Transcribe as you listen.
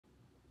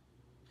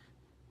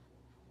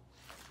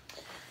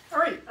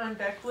right, I'm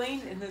Beck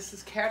Lane, and this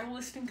is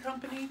Catalyst and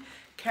Company.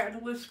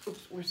 Catalyst,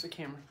 oops, where's the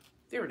camera?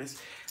 There it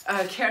is.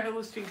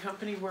 Catalyst and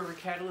Company, where we're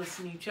catalysts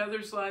in each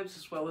other's lives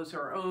as well as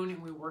our own,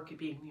 and we work at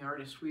being the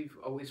artists we've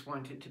always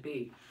wanted to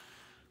be.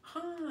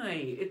 Hi,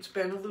 it's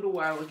been a little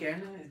while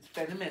again, and it's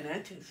been a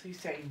minute, as we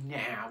say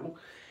now,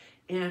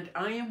 and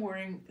I am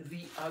wearing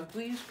the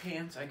ugliest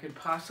pants I could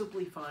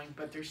possibly find,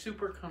 but they're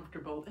super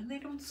comfortable, and they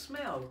don't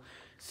smell.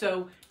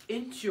 So,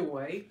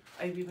 enjoy.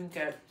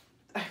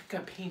 I've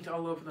got paint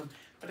all over them,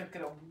 but I've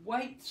got a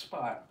white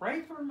spot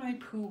right where my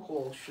poo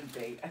hole should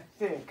be, I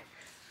think.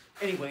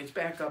 Anyway, it's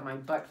back on my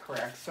butt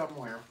crack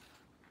somewhere.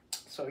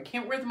 So I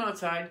can't wear them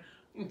outside.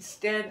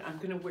 Instead, I'm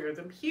going to wear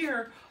them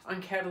here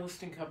on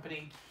Catalyst and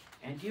Company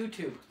and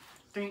YouTube.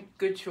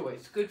 Good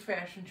choice, good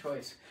fashion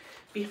choice.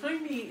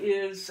 Behind me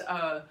is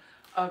a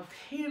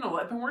panel.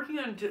 I've been working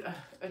on,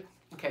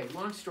 okay,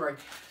 long story,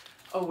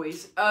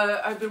 always.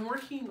 I've been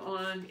working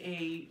on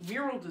a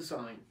mural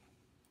design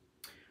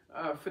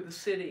for the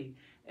city,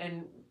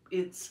 and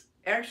it's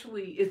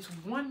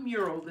one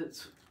mural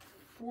that's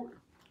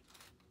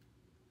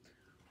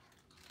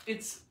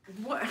it's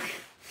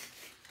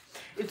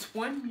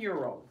one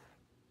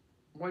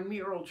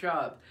mural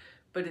job,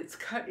 but it's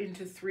cut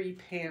into 3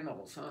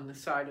 panels on the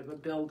side of a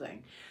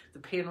building. The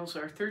panels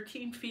are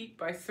 13 feet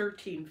by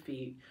 13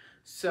 feet,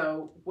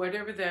 so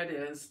whatever that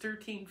is,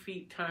 13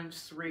 feet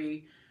times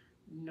 3,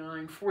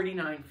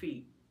 49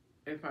 feet,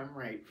 if I'm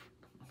right.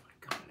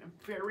 God, I'm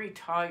very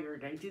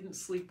tired. I didn't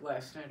sleep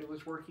last night. I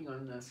was working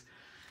on this.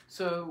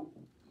 So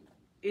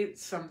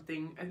it's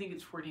something, I think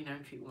it's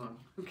 49 feet long.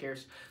 Who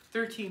cares?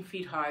 13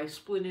 feet high,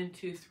 split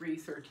into 3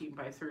 13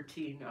 by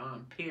 13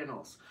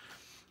 panels.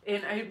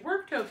 And I had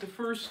worked out the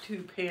first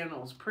 2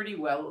 panels pretty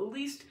well, at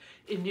least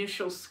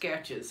initial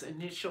sketches,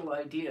 initial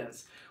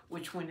ideas,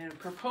 which went in a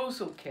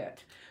proposal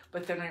kit.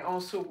 But then I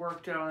also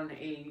worked on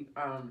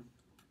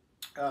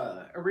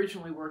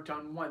originally worked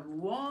on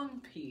one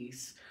long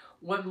piece,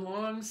 one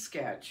long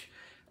sketch,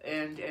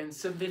 and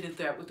submitted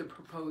that with a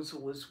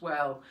proposal as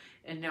well.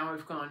 And now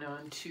I've gone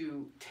on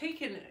to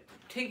taking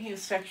a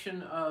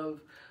section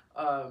of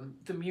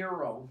the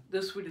mural.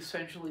 This would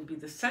essentially be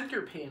the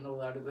center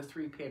panel out of the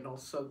 3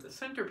 panels. So the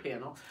center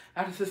panel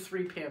out of the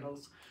 3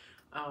 panels,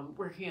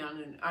 working on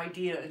an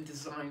idea and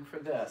design for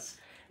this.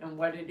 And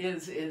what it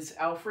is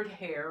Alfred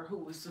Hare, who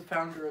was the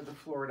founder of the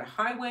Florida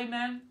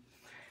Highwaymen.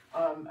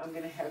 I'm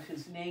going to have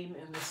his name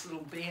in this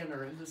little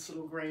banner, in this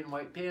little gray and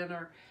white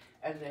banner,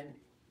 and then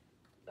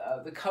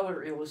the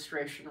color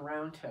illustration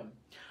around him.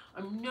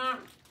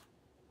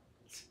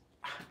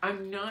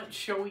 I'm not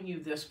showing you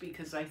this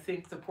because I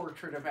think the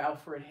portrait of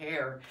Alfred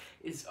Hare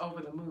is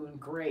over the moon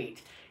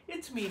great.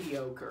 It's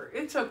mediocre.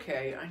 It's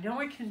okay. I know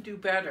I can do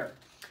better,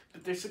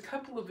 but there's a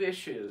couple of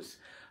issues.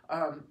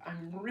 I'm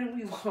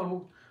really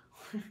low.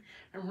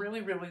 I'm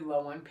really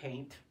low on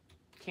paint.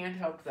 Can't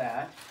help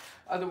that.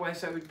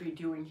 Otherwise, I would be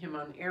doing him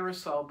on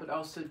aerosol, but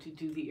also to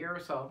do the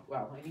aerosol,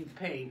 well, I need the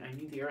paint, I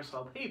need the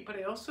aerosol paint, but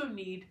I also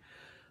need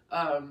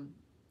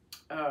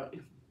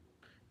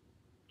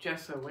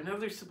gesso and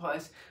other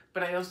supplies,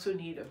 but I also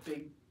need a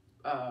big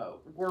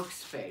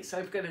workspace.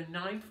 I've got a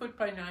 9-foot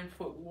by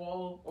 9-foot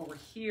wall over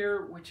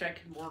here, which I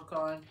can work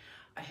on.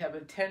 I have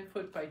a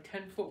 10-foot by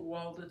 10-foot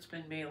wall that's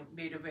been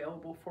made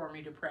available for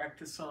me to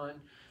practice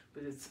on,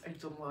 but it's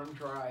a long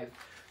drive.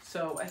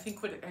 So I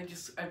think I've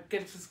just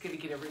got to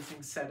get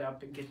everything set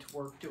up and get to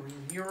work doing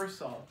the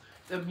mural,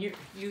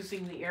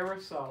 using the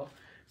aerosol,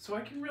 so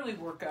I can really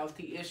work out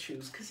the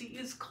issues, because he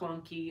is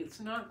clunky, it's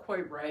not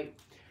quite right.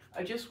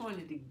 I just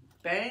wanted to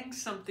bang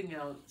something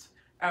else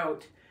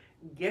out,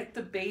 get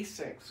the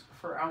basics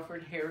for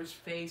Alfred Hare's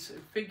face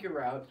and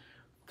figure out,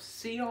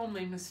 see all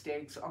my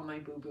mistakes, all my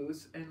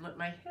boo-boos, and let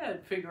my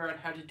head figure out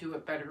how to do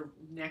it better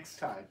next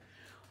time.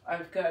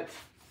 I've got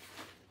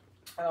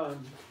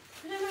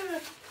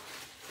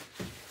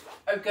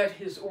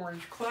his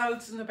orange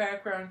clouds in the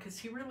background because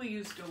he really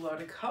used a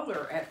lot of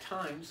color at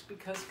times,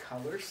 because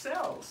color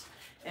sells.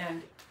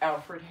 And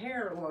Alfred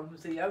Hare, along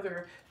with the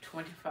other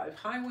 25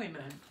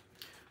 highwaymen,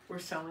 were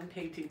selling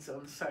paintings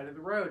on the side of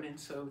the road. And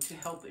so to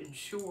help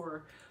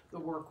ensure the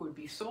work would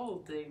be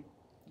sold, they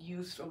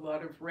used a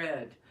lot of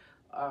red,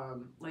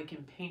 like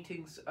in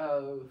paintings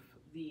of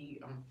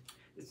the,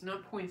 it's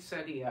not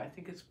poinsettia, I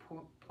think it's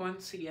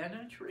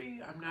Poinciana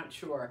tree, I'm not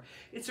sure.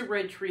 It's a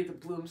red tree that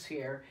blooms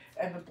here,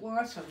 and the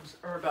blossoms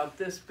are about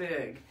this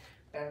big,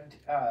 and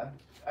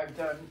I've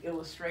done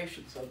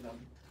illustrations of them,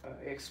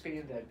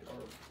 expanded or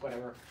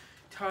whatever.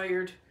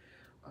 Tired.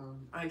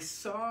 I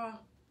saw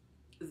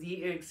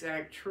the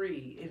exact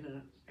tree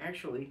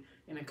actually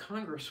in a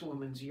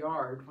congresswoman's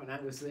yard when I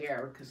was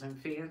there, because I'm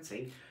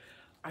fancy.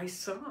 I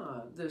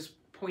saw this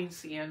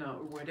Poinciana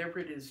or whatever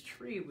it is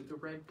tree with the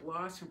red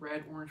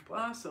orange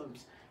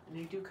blossoms, and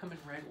they do come in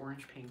red,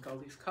 orange, pink, all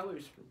these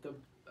colors. The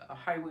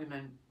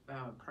highwaymen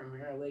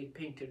primarily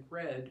painted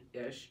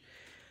red-ish.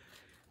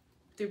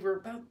 They were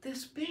about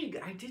this big.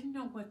 I didn't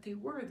know what they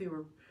were. They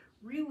were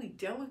really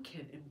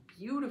delicate and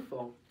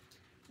beautiful.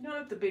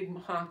 not the big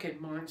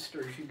honking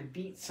monsters you could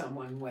beat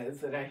someone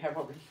with that I have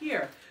over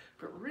here,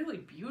 but really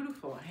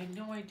beautiful. I had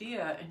no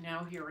idea, and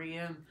now here I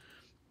am,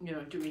 you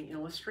know, doing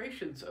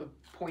illustrations of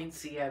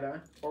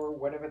Poinciana or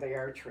whatever they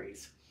are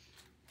trees,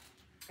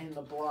 and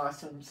the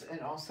blossoms,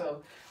 and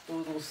also the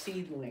little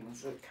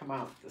seedlings that come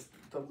out,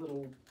 the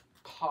little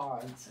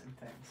pods and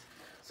things.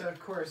 So of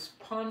course,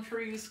 palm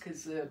trees,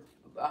 because the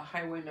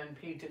highwaymen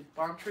painted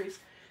palm trees,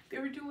 they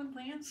were doing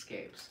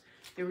landscapes.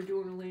 They were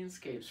doing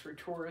landscapes for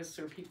tourists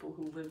or people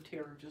who lived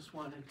here and just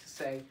wanted to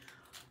say,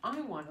 I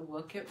want to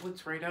look at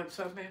what's right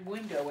outside my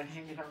window and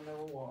hang it on the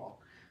wall.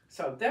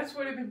 So that's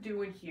what I've been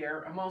doing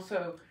here. I'm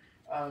also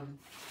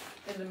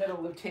in the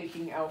middle of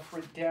taking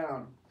Alfred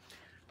down.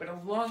 But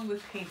along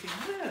with painting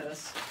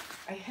this,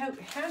 I had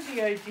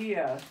the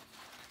idea,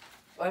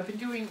 I've been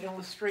doing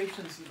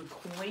illustrations of the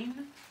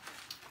coin,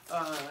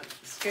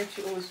 sketch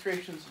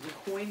illustrations of the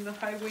coin the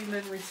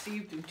highwaymen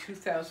received in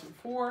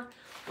 2004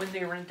 when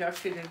they were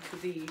inducted into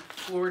the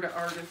Florida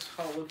Artists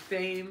Hall of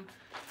Fame.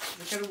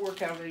 I got to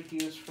work out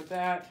ideas for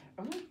that.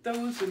 I want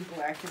those in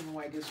black and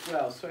white as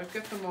well, so I've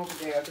got them over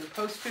there. They're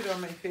posted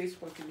on my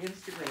Facebook and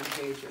Instagram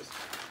pages.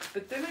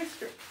 But then I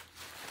start...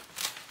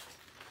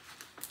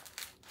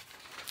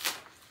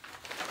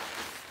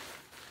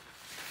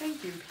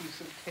 Thank you,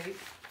 piece of cake.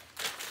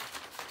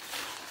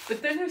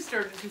 But then I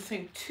started to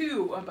think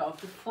too about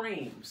the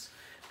frames,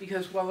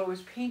 because while I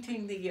was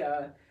painting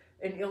the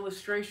an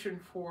illustration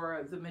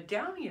for the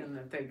medallion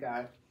that they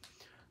got,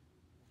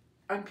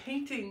 I'm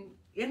painting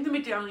in the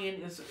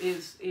medallion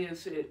is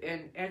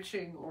an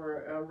etching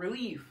or a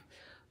relief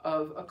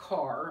of a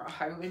car, a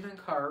highwayman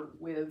car,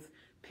 with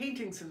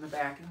paintings in the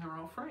back, and they're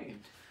all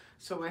framed.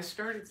 So I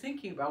started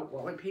thinking about,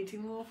 while I'm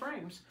painting the little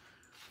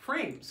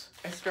frames,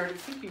 I started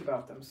thinking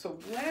about them. So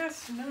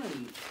last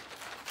night,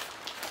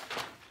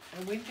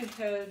 I went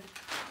ahead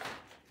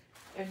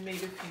and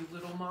made a few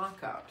little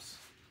mock-ups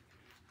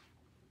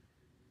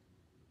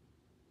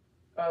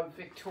of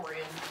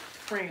Victorian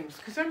frames,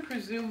 because I'm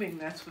presuming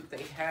that's what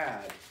they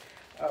had.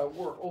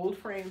 Were old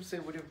frames they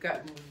would have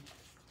gotten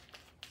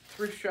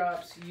thrift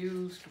shops,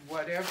 used,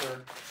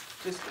 whatever,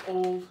 just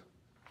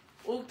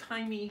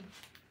old-timey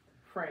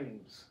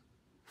frames.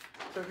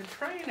 So I've been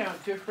trying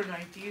out different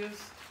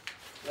ideas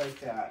like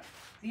that.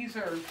 These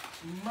are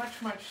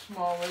much, much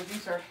smaller.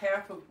 These are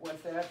half of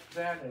what that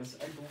is,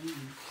 I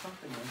believe,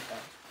 something like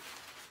that.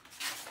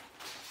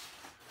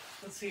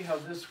 Let's see how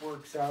this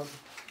works out.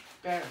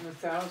 Batting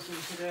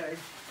 1,000 today.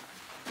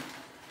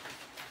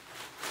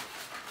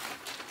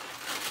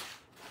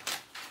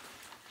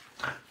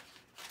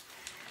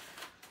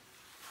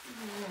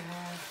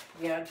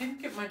 Yeah, I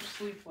didn't get much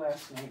sleep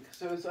last night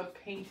because I was up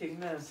painting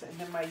this, and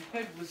then my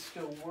head was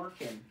still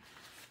working.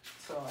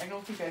 So I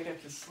don't think I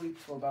got to sleep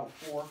till about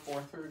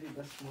 4:30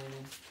 this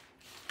morning.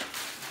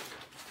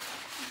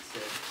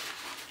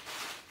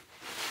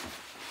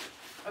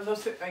 Although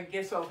I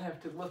guess I'll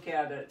have to look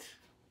at it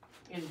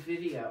in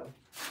video.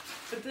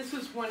 But this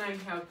is one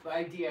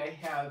idea I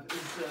have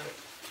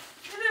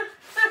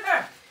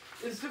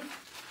is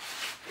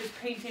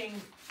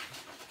painting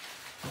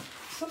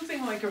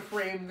something like a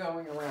frame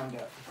going around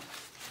it,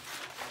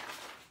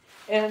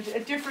 and a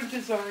different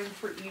design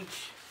for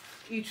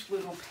each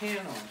little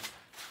panel.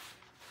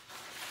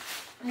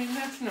 I mean,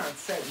 that's not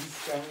set in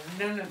stone.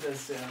 None of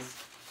this is.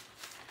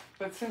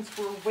 But since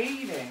we're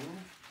waiting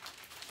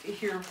to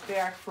hear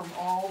back from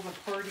all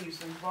the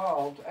parties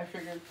involved, I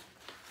figured,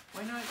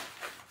 why not?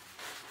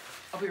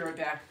 I'll be right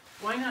back.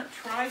 Why not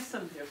try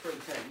some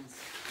different things?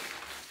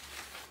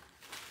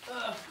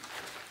 Ugh.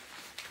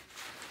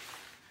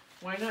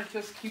 Why not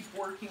just keep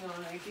working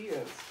on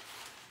ideas?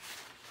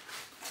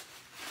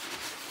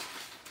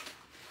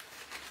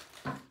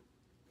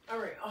 All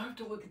right, I'll have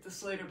to look at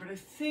this later, but I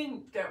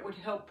think that would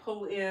help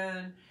pull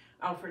in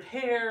Alfred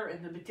Hare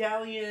and the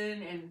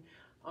medallion and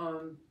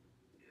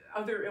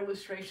other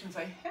illustrations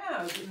I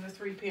have in the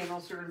 3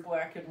 panels that are in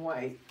black and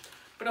white.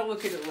 But I'll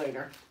look at it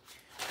later.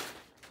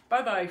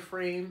 Bye-bye,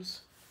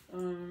 frames.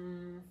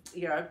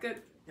 Yeah, I've got,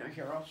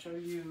 here, I'll show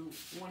you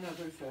one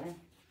other thing.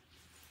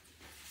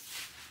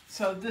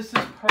 So this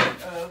is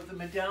part of the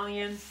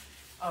medallion.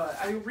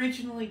 I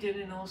originally did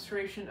an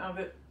illustration of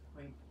it.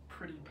 My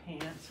pretty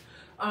pants.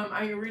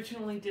 I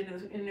originally did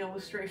an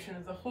illustration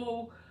of the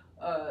whole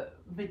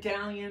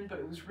medallion, but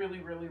it was really,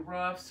 really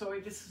rough. So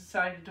I just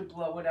decided to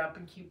blow it up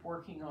and keep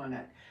working on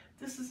it.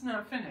 This is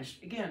not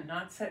finished. Again,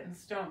 not set in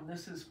stone.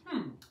 This is,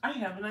 I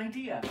have an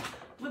idea.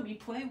 Let me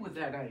play with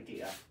that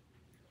idea.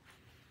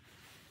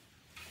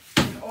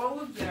 And all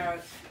of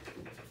that,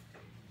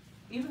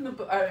 even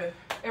the,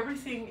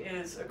 everything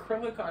is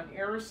acrylic on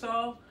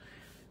aerosol.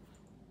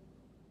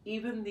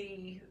 Even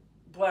the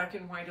black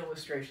and white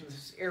illustrations,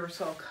 there's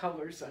aerosol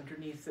colors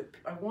underneath it.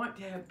 I want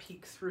to have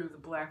peek through the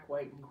black,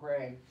 white, and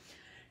gray.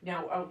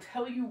 Now, I'll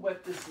tell you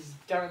what this is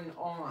done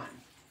on.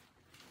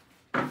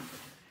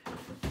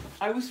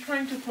 I was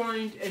trying to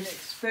find an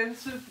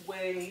expensive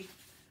way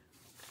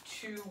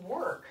to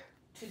work,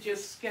 to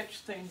just sketch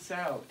things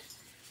out.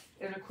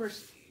 And of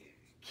course,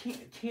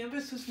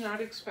 canvas is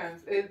not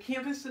expensive.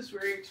 Canvas is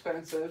very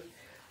expensive.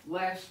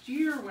 last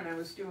year when I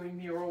was doing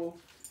mural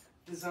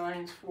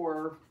designs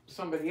for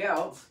somebody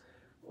else,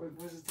 or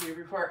was it the year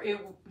before?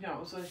 No, it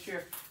was last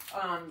year.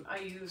 I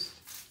used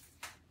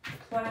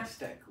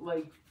plastic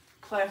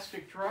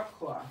drop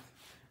cloth.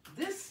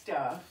 This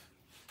stuff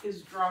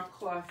is drop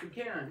cloth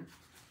again,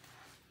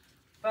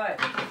 but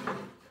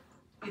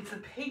it's a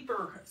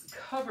paper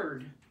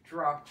covered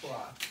drop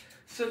cloth.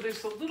 So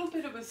there's a little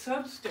bit of a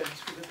substance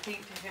for the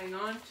paint to hang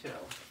on to.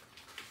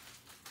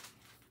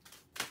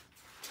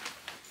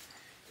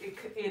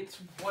 It's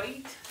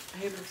white. I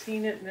haven't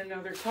seen it in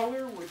another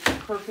color, which is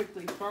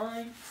perfectly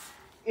fine.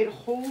 It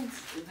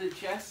holds the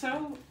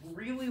gesso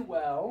really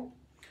well.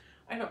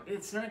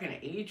 It's not going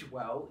to age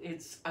well.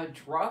 It's a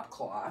drop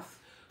cloth,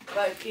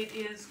 but it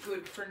is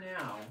good for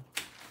now.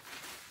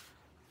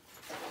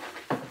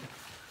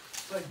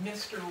 It's like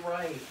Mr.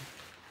 Right.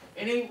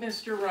 It ain't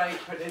Mr. Right,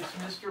 but it's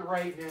Mr.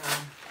 Right now.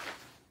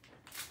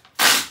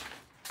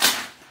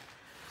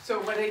 So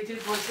what I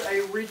did was I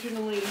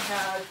originally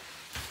had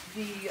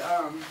the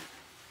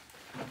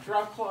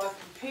drop cloth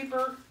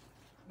paper.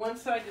 One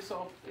side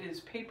is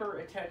paper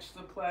attached to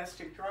the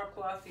plastic drop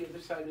cloth. The other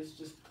side is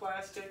just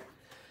plastic.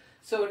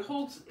 So it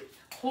holds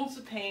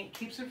the paint,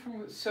 keeps it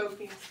from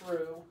soaking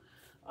through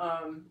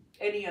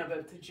any of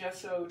it, the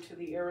gesso to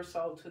the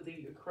aerosol to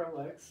the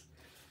acrylics.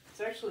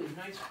 It's actually a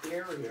nice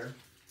barrier.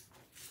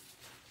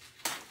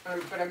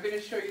 But I'm going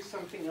to show you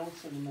something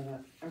else in a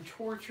minute. I'm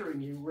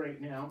torturing you right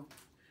now,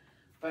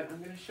 but I'm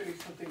going to show you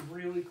something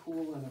really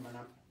cool in a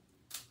minute.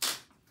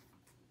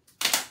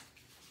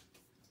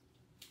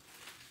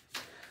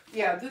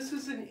 Yeah, this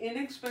is an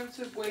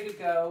inexpensive way to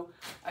go.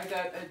 I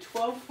got a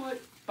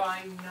 12-foot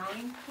by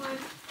 9-foot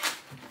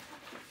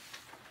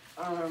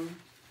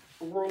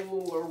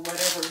roll or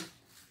whatever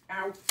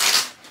out,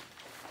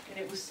 and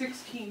it was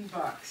 16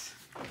 bucks.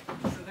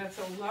 So that's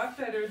a lot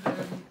better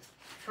than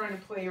trying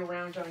to play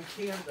around on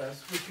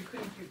canvas, which you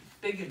couldn't do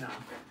big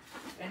enough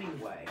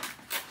anyway.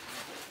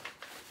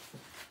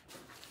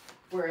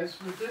 Whereas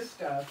with this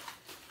stuff,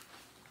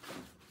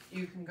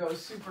 you can go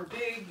super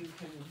big, you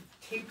can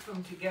tape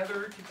them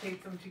together. To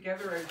tape them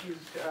together, I've used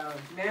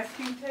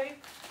masking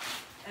tape,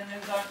 and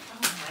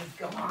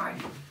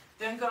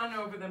then gone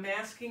over the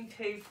masking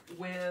tape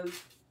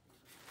with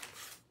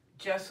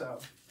gesso.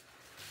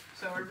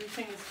 So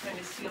everything is kind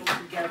of sealed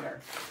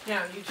together.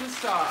 Now, you just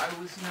saw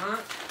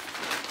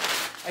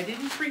I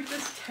didn't treat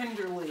this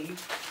tenderly.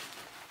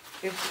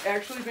 It's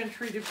actually been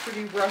treated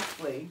pretty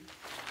roughly.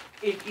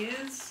 It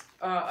is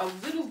a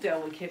little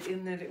delicate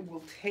in that it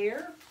will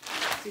tear.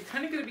 So you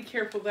kind of got to be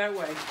careful that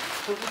way.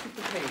 But look at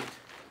the paint.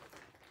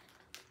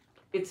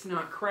 It's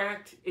not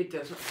cracked. It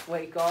doesn't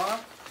flake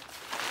off.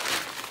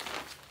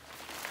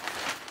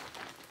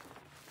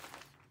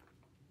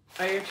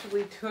 I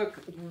actually took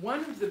one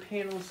of the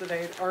panels that I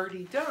had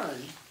already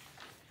done,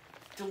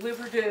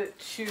 delivered it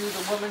to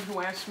the woman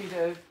who asked me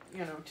to,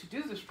 to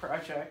do this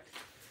project.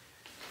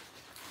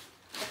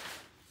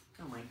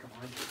 Oh my God,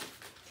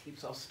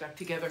 tape's all stuck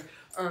together.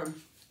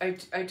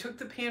 I took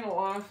the panel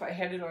off. I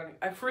had it on.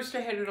 First,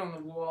 I had it on the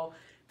wall.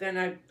 Then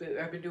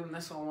I've been doing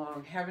this all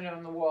along. Have it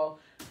on the wall.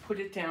 Put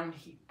it down.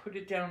 Put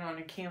it down on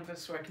a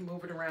canvas so I can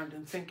move it around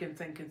and think and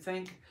think and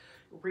think.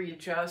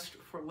 Readjust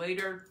for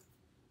later.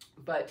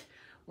 But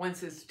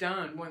once it's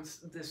done, once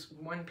this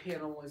one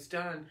panel was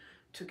done,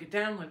 took it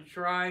down, let it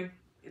dry.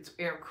 It's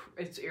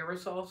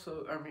aerosol,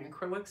 so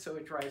acrylic, so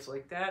it dries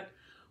like that.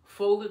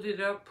 Folded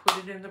it up,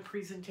 put it in the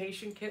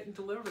presentation kit, and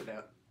delivered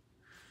it.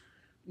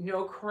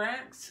 No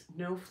cracks,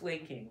 no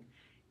flaking.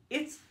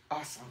 It's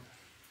awesome.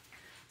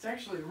 It's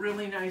actually a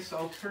really nice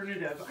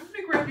alternative. I'm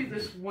going to grab you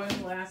this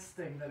one last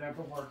thing that I've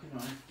been working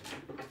on.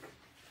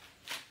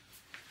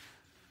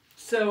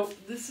 So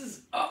this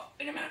is, oh,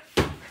 wait a minute.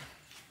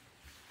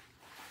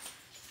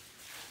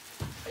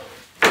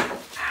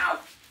 Ow!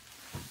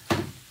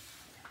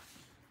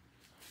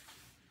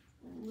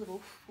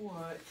 Little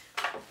foot.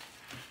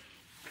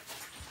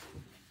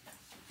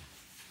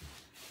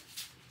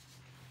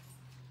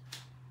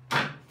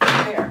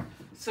 There.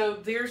 So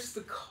there's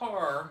the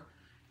car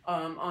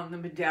on the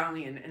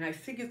medallion, and I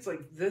think it's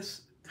like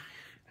this.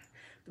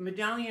 The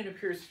medallion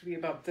appears to be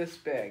about this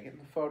big in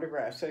the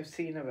photographs I've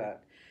seen of it.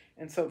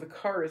 And so the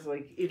car is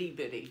like itty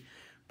bitty.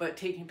 But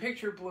taking a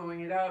picture,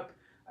 blowing it up,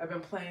 I've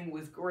been playing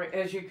with,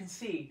 as you can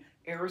see,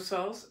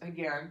 aerosols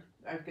again.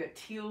 I've got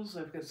teals,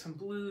 I've got some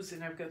blues,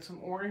 and I've got some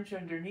orange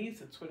underneath.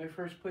 That's what I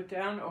first put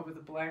down over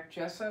the black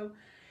gesso.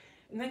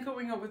 And then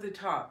going over the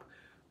top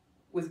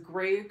with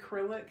gray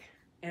acrylic,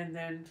 and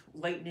then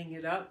lightening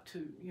it up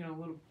to,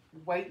 little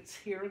whites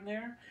here and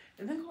there.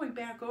 And then going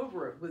back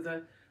over it with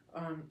a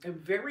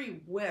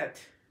very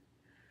wet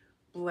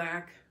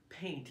black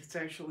paint. It's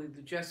actually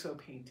the gesso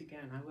paint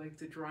again. I like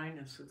the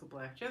dryness of the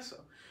black gesso.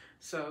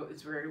 So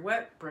it's very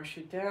wet, brush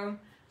it down.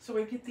 So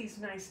I get these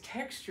nice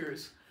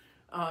textures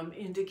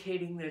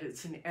indicating that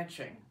it's an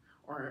etching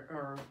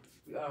or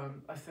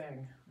a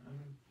thing,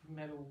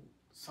 metal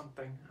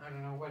something, I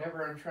don't know,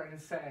 whatever I'm trying to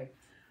say.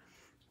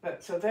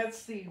 But so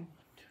that's the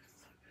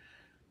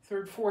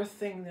fourth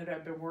thing that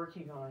I've been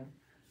working on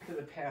for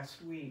the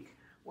past week.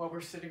 while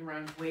we're sitting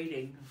around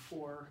waiting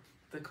for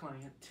the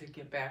client to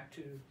get back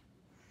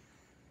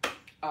to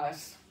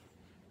us.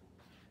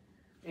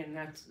 And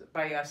that's,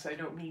 by us, I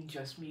don't mean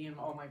just me and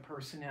all my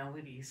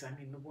personalities. I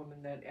mean the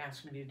woman that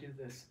asked me to do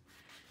this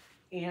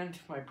and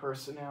my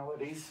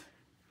personalities.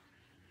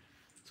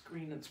 It's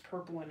green, it's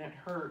purple, and it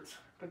hurts.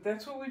 But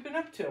that's what we've been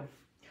up to.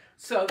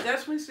 So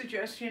that's my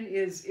suggestion,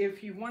 is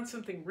if you want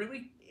something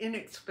really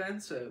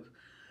inexpensive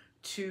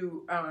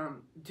to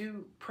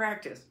do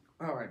practice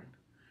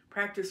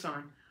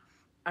on,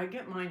 I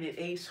get mine at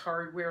Ace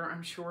Hardware.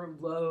 I'm sure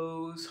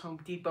Lowe's, Home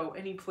Depot,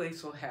 any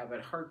place will have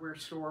it. Hardware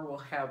store will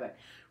have it.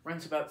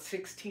 Runs about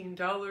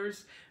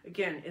 $16.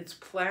 Again, it's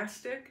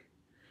plastic.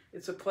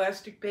 It's a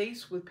plastic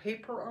base with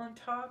paper on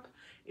top.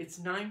 It's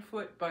 9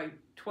 foot by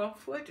 12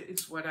 foot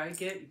is what I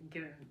get. You can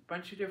get it in a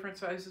bunch of different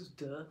sizes,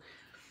 duh.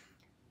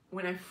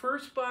 When I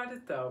first bought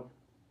it though,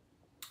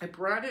 I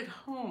brought it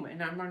home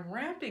and I'm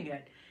unwrapping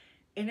it,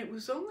 and it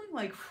was only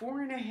like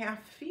 4.5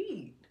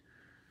 feet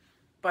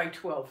by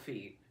 12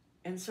 feet.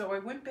 And so I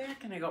went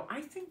back and I go,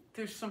 I think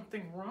there's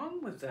something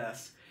wrong with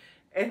this.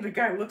 And the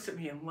guy looks at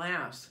me and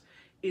laughs.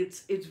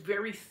 It's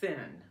very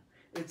thin.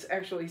 It's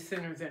actually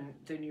thinner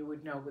than you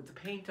would know with the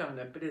paint on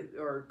it, but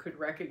or could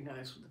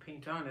recognize with the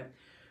paint on it.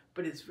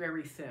 But it's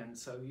very thin,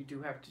 so you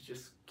do have to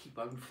just keep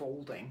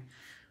unfolding.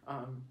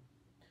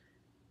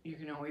 You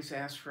can always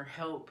ask for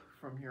help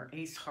from your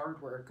Ace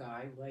Hardware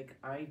guy, like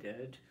I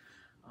did,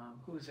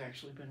 who has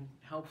actually been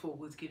helpful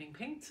with getting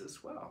paints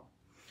as well.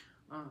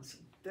 So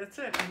that's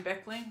it. I'm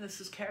Beck Lane.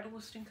 This is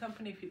Catalyst &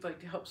 Company. If you'd like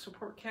to help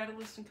support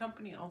Catalyst &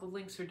 Company, all the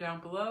links are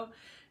down below.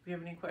 If you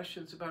have any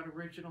questions about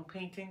original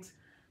paintings,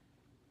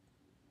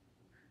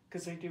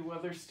 because I do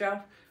other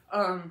stuff,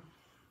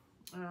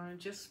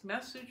 just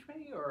message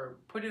me or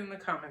put it in the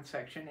comment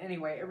section.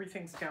 Anyway,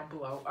 everything's down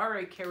below. All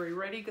right, Carrie,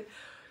 ready?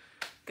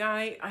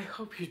 Guy, I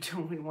hope you're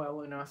doing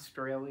well in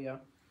Australia.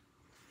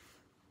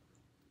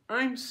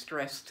 I'm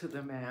stressed to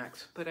the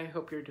max, but I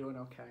hope you're doing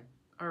okay.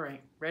 All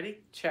right, ready?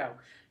 Ciao.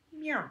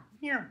 Meow,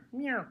 meow,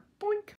 meow, boink.